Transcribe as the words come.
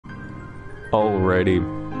Alrighty.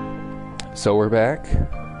 So we're back.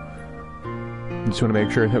 Just want to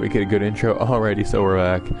make sure that we get a good intro. Alrighty, so we're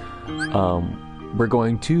back. We're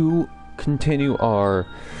going to continue our...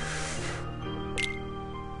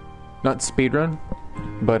 not speedrun,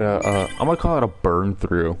 but I'm going to call it a burn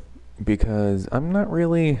through. Because I'm not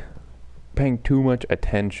really paying too much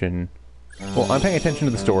attention. Well, I'm paying attention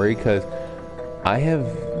to the story because I have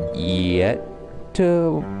yet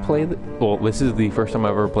to play well, this is the first time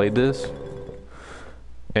I've ever played this.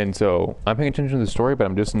 And so I'm paying attention to the story, but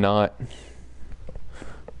I'm just not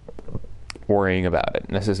worrying about it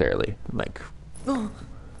necessarily. Like,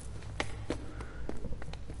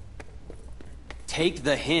 take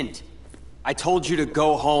the hint. I told you to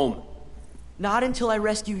go home. Not until I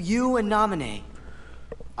rescue you and Namine.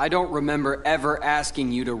 I don't remember ever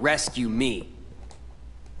asking you to rescue me.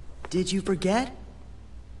 Did you forget?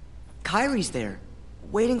 Kyrie's there,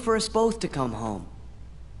 waiting for us both to come home.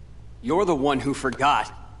 You're the one who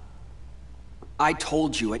forgot. I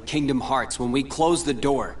told you at Kingdom Hearts when we closed the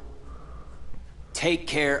door. Take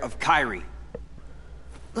care of Kyrie.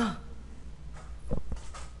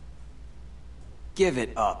 Give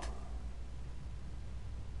it up.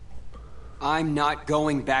 I'm not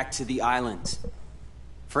going back to the islands.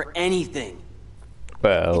 For anything.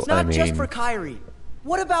 well, It's not I mean... just for Kyrie.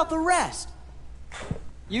 What about the rest?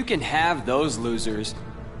 You can have those losers.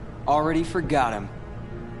 Already forgot him.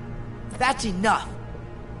 That's enough.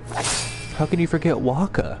 How can you forget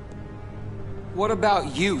Waka? What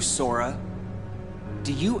about you, Sora?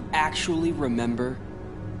 Do you actually remember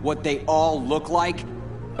what they all look like?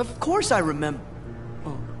 Of course I remember.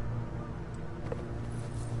 Oh.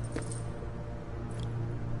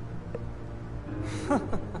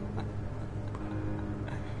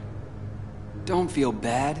 Don't feel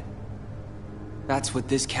bad. That's what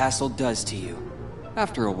this castle does to you,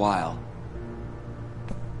 after a while.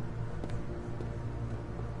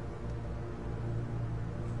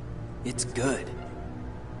 It's good.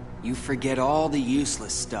 You forget all the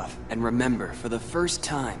useless stuff and remember, for the first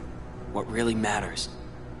time, what really matters.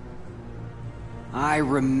 I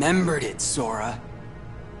remembered it, Sora.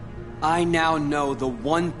 I now know the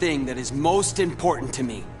one thing that is most important to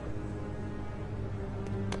me.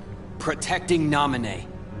 Protecting Namine.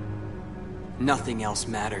 Nothing else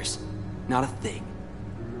matters. Not a thing.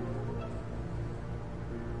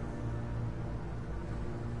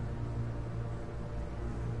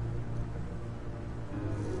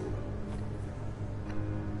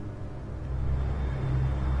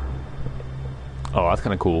 Oh, that's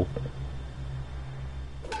kind of cool.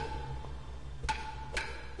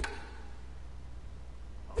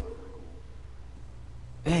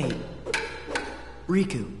 Hey,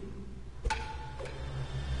 Riku.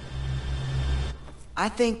 I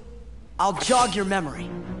think I'll jog your memory.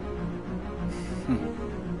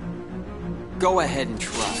 Go ahead and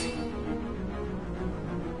try.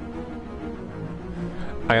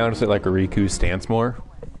 I honestly like Riku's stance more.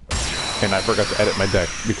 And I forgot to edit my deck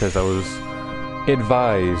because I was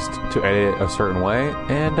advised to edit it a certain way,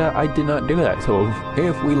 and I did not do that. So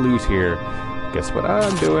if we lose here, guess what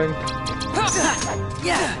I'm doing?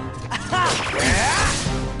 Yeah.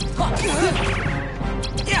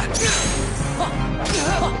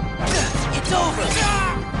 It's over.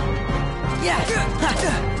 Yeah.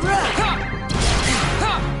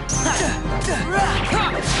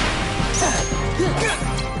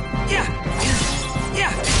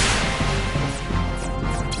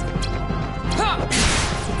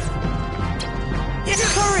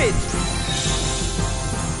 Courage.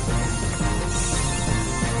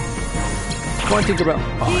 One thing about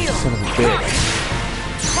son of a bitch.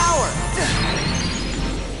 Power.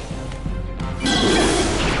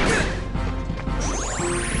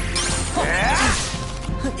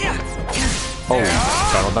 Oh,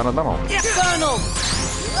 Donald. Donald.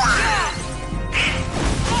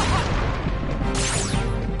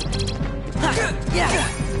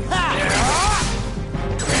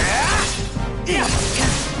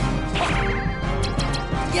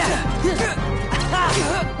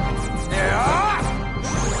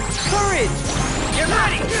 Courage. Get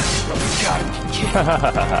ready. Gotta be kidding.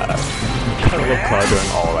 Kind of look Cloud doing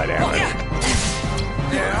all that damage.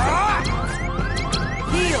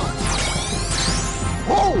 Heal.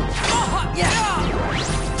 Whoa.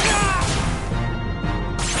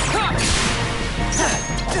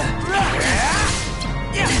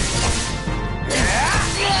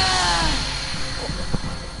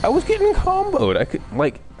 I was getting comboed. I could,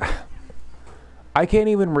 like... I can't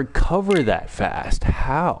even recover that fast.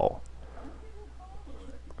 How?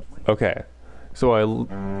 Okay. So I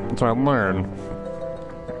learned.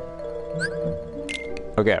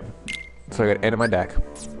 Okay. So I gotta edit my deck.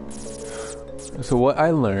 So what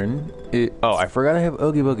I learned is... Oh, I forgot I have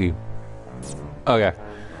Oogie Boogie. Okay.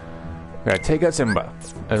 Gotta take out Simba.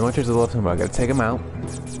 As much as I love Simba, I gotta take him out.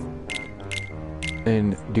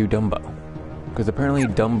 And do Dumbo. Because apparently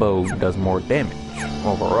Dumbo does more damage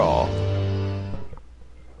overall.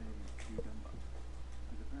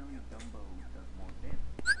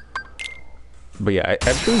 But yeah,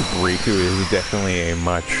 I think Riku is definitely a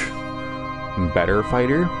much better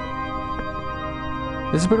fighter.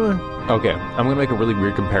 This is pretty much... Okay, I'm gonna make a really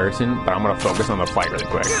weird comparison, but I'm gonna focus on the fight really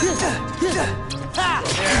quick.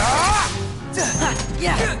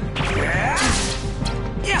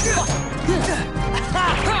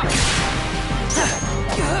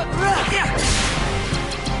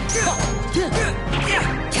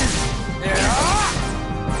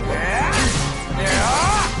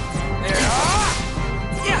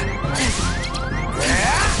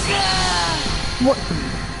 What?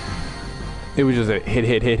 It was just a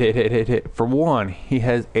hit. For one, he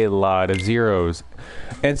has a lot of zeros.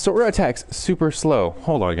 And Sora attacks super slow.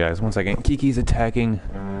 Hold on, guys, 1 second. Kiki's attacking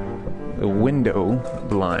the window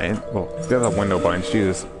blind. Well, the other window blinds.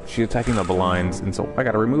 Jesus. She's attacking the blinds, and so I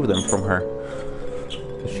gotta remove them from her.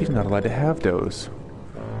 She's not allowed to have those.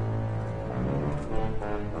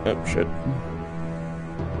 Oh, shit.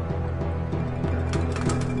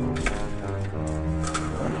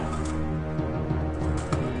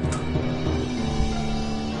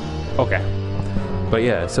 Okay. But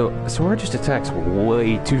yeah, so Sora just attacks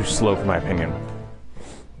way too slow for my opinion.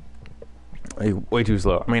 Way too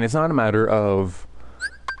slow. I mean, it's not a matter of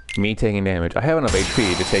me taking damage. I have enough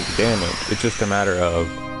HP to take damage. It's just a matter of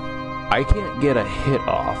I can't get a hit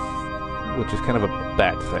off, which is kind of a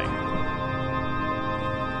bad thing.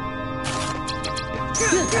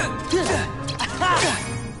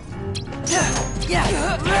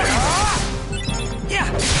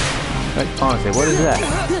 Like, honestly, what is that?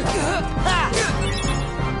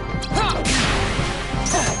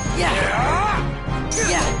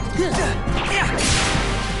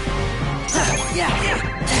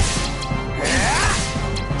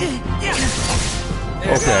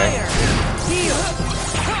 Okay.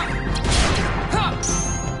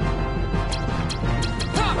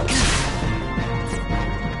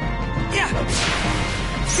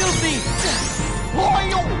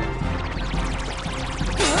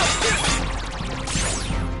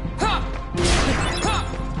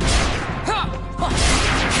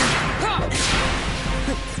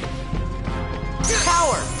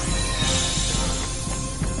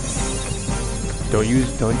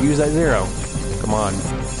 Don't use that zero. Come on.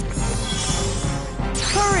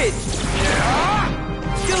 Courage!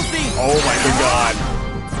 Guilty! Oh my good god.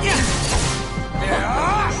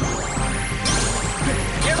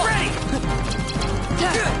 Get ready!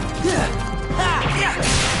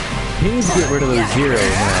 He needs to get rid of those zeros,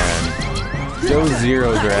 man. Those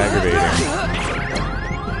zeros are aggravating.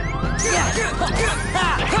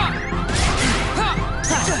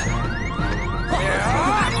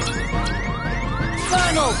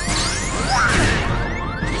 Final!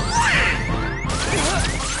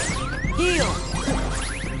 Heal!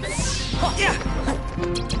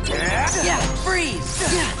 Freeze!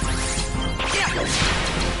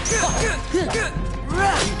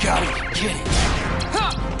 You gotta be kidding!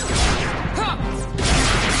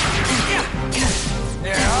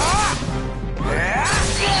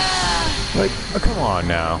 Like, oh, come on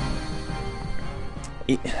now.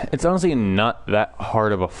 It's honestly not that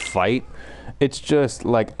hard of a fight. It's just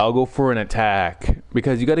like I'll go for an attack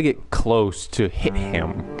because you got to get close to hit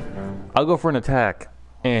him. I'll go for an attack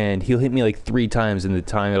and he'll hit me like 3 times in the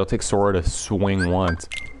time it'll take Sora to swing once.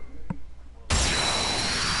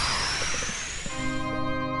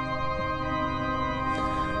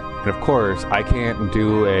 And of course, I can't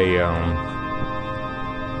do a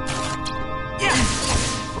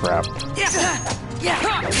crap.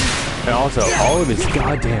 And also, all of his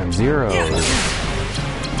goddamn zeros.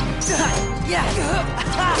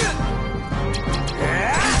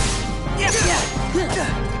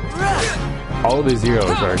 All of his zeros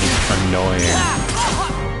are just annoying.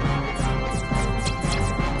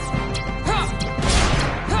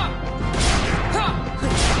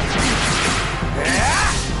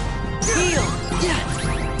 Heal!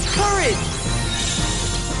 Courage!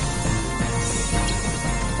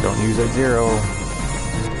 Don't use that zero.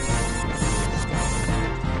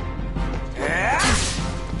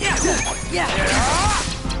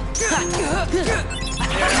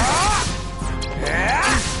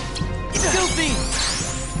 Guilty!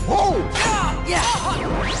 Whoa!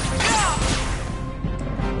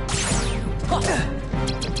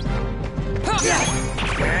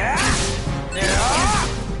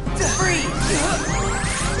 Freeze!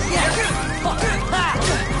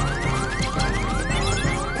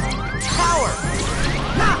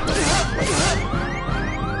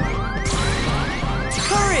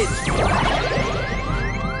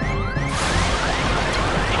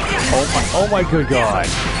 Oh my good god.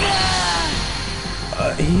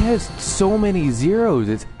 He has so many zeros.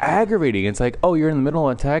 It's aggravating. It's like, oh, you're in the middle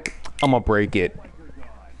of an attack. I'm gonna break it.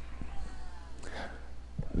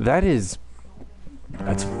 That's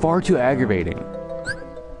far too aggravating.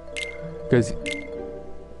 Because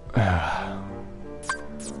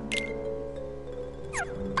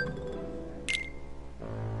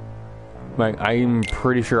like, I'm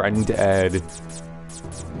pretty sure I need to add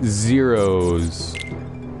zeros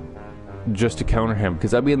just to counter him,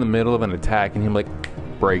 because I'd be in the middle of an attack and him like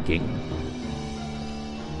breaking.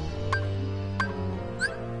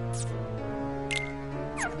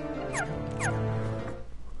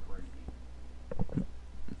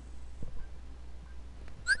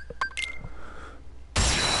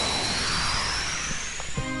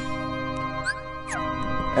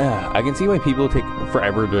 I can see why people take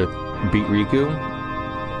forever to beat Riku,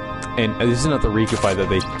 and this is not the Riku fight that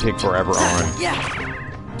they take forever on.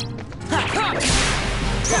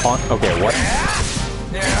 Okay, what?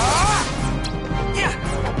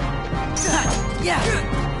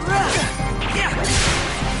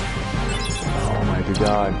 Oh my good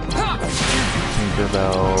god.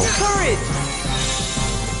 Tinkerbell.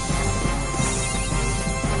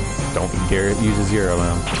 Don't you dare use a zero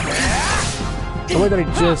now. What did I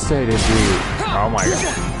just say to do? Oh my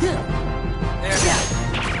god.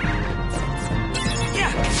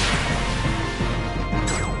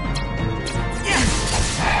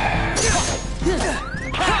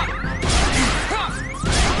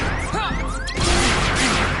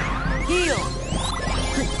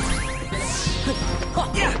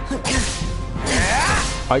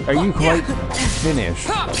 Are you quite finished?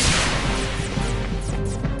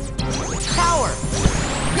 Power!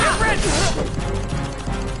 Get ready!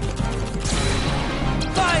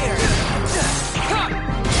 Fire!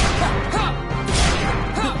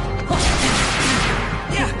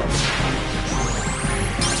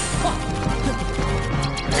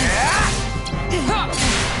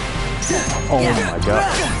 Oh my god.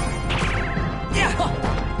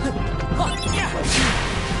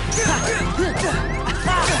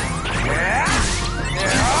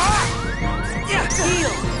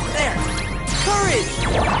 Heal! There! Courage!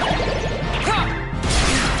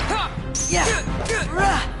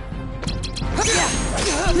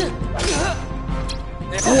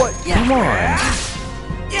 What? Come on.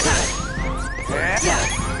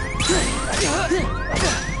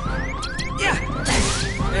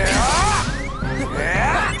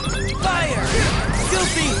 Fire!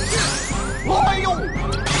 Filthy! Loyal!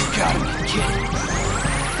 Gotta be kidding.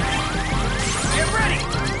 Get ready!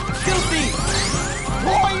 Filthy!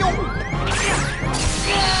 Loyal!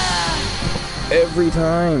 Every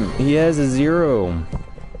time he has a zero.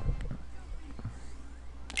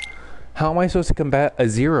 How am I supposed to combat a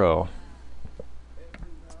zero?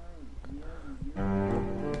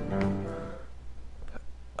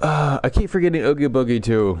 I keep forgetting Oogie Boogie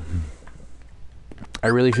too. I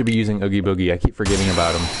really should be using Oogie Boogie. I keep forgetting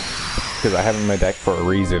about him because I have him in my deck for a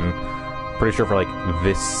reason. Pretty sure for like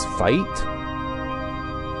this fight.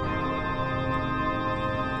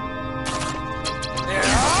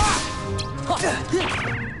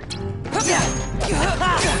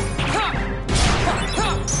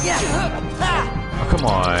 Oh, come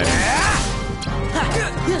on.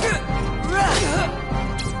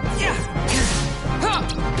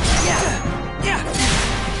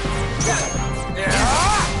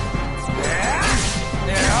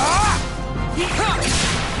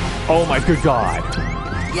 Oh my good god.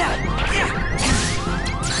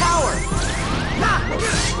 Power!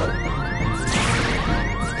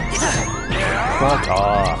 Fuck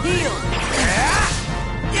off. Heal!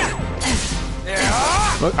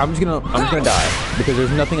 Look, I'm just gonna die because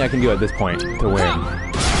there's nothing I can do at this point to win.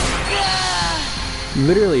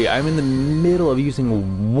 Literally, I'm in the middle of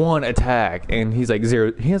using one attack and he's like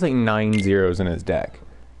zero. He has like 9 zeros in his deck.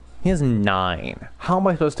 He has 9. How am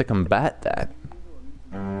I supposed to combat that?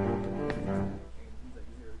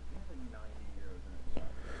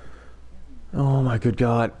 Oh my good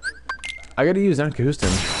god. I gotta use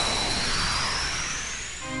Uncoostin.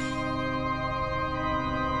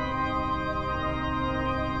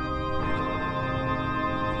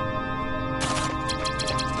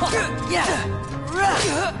 Yeah!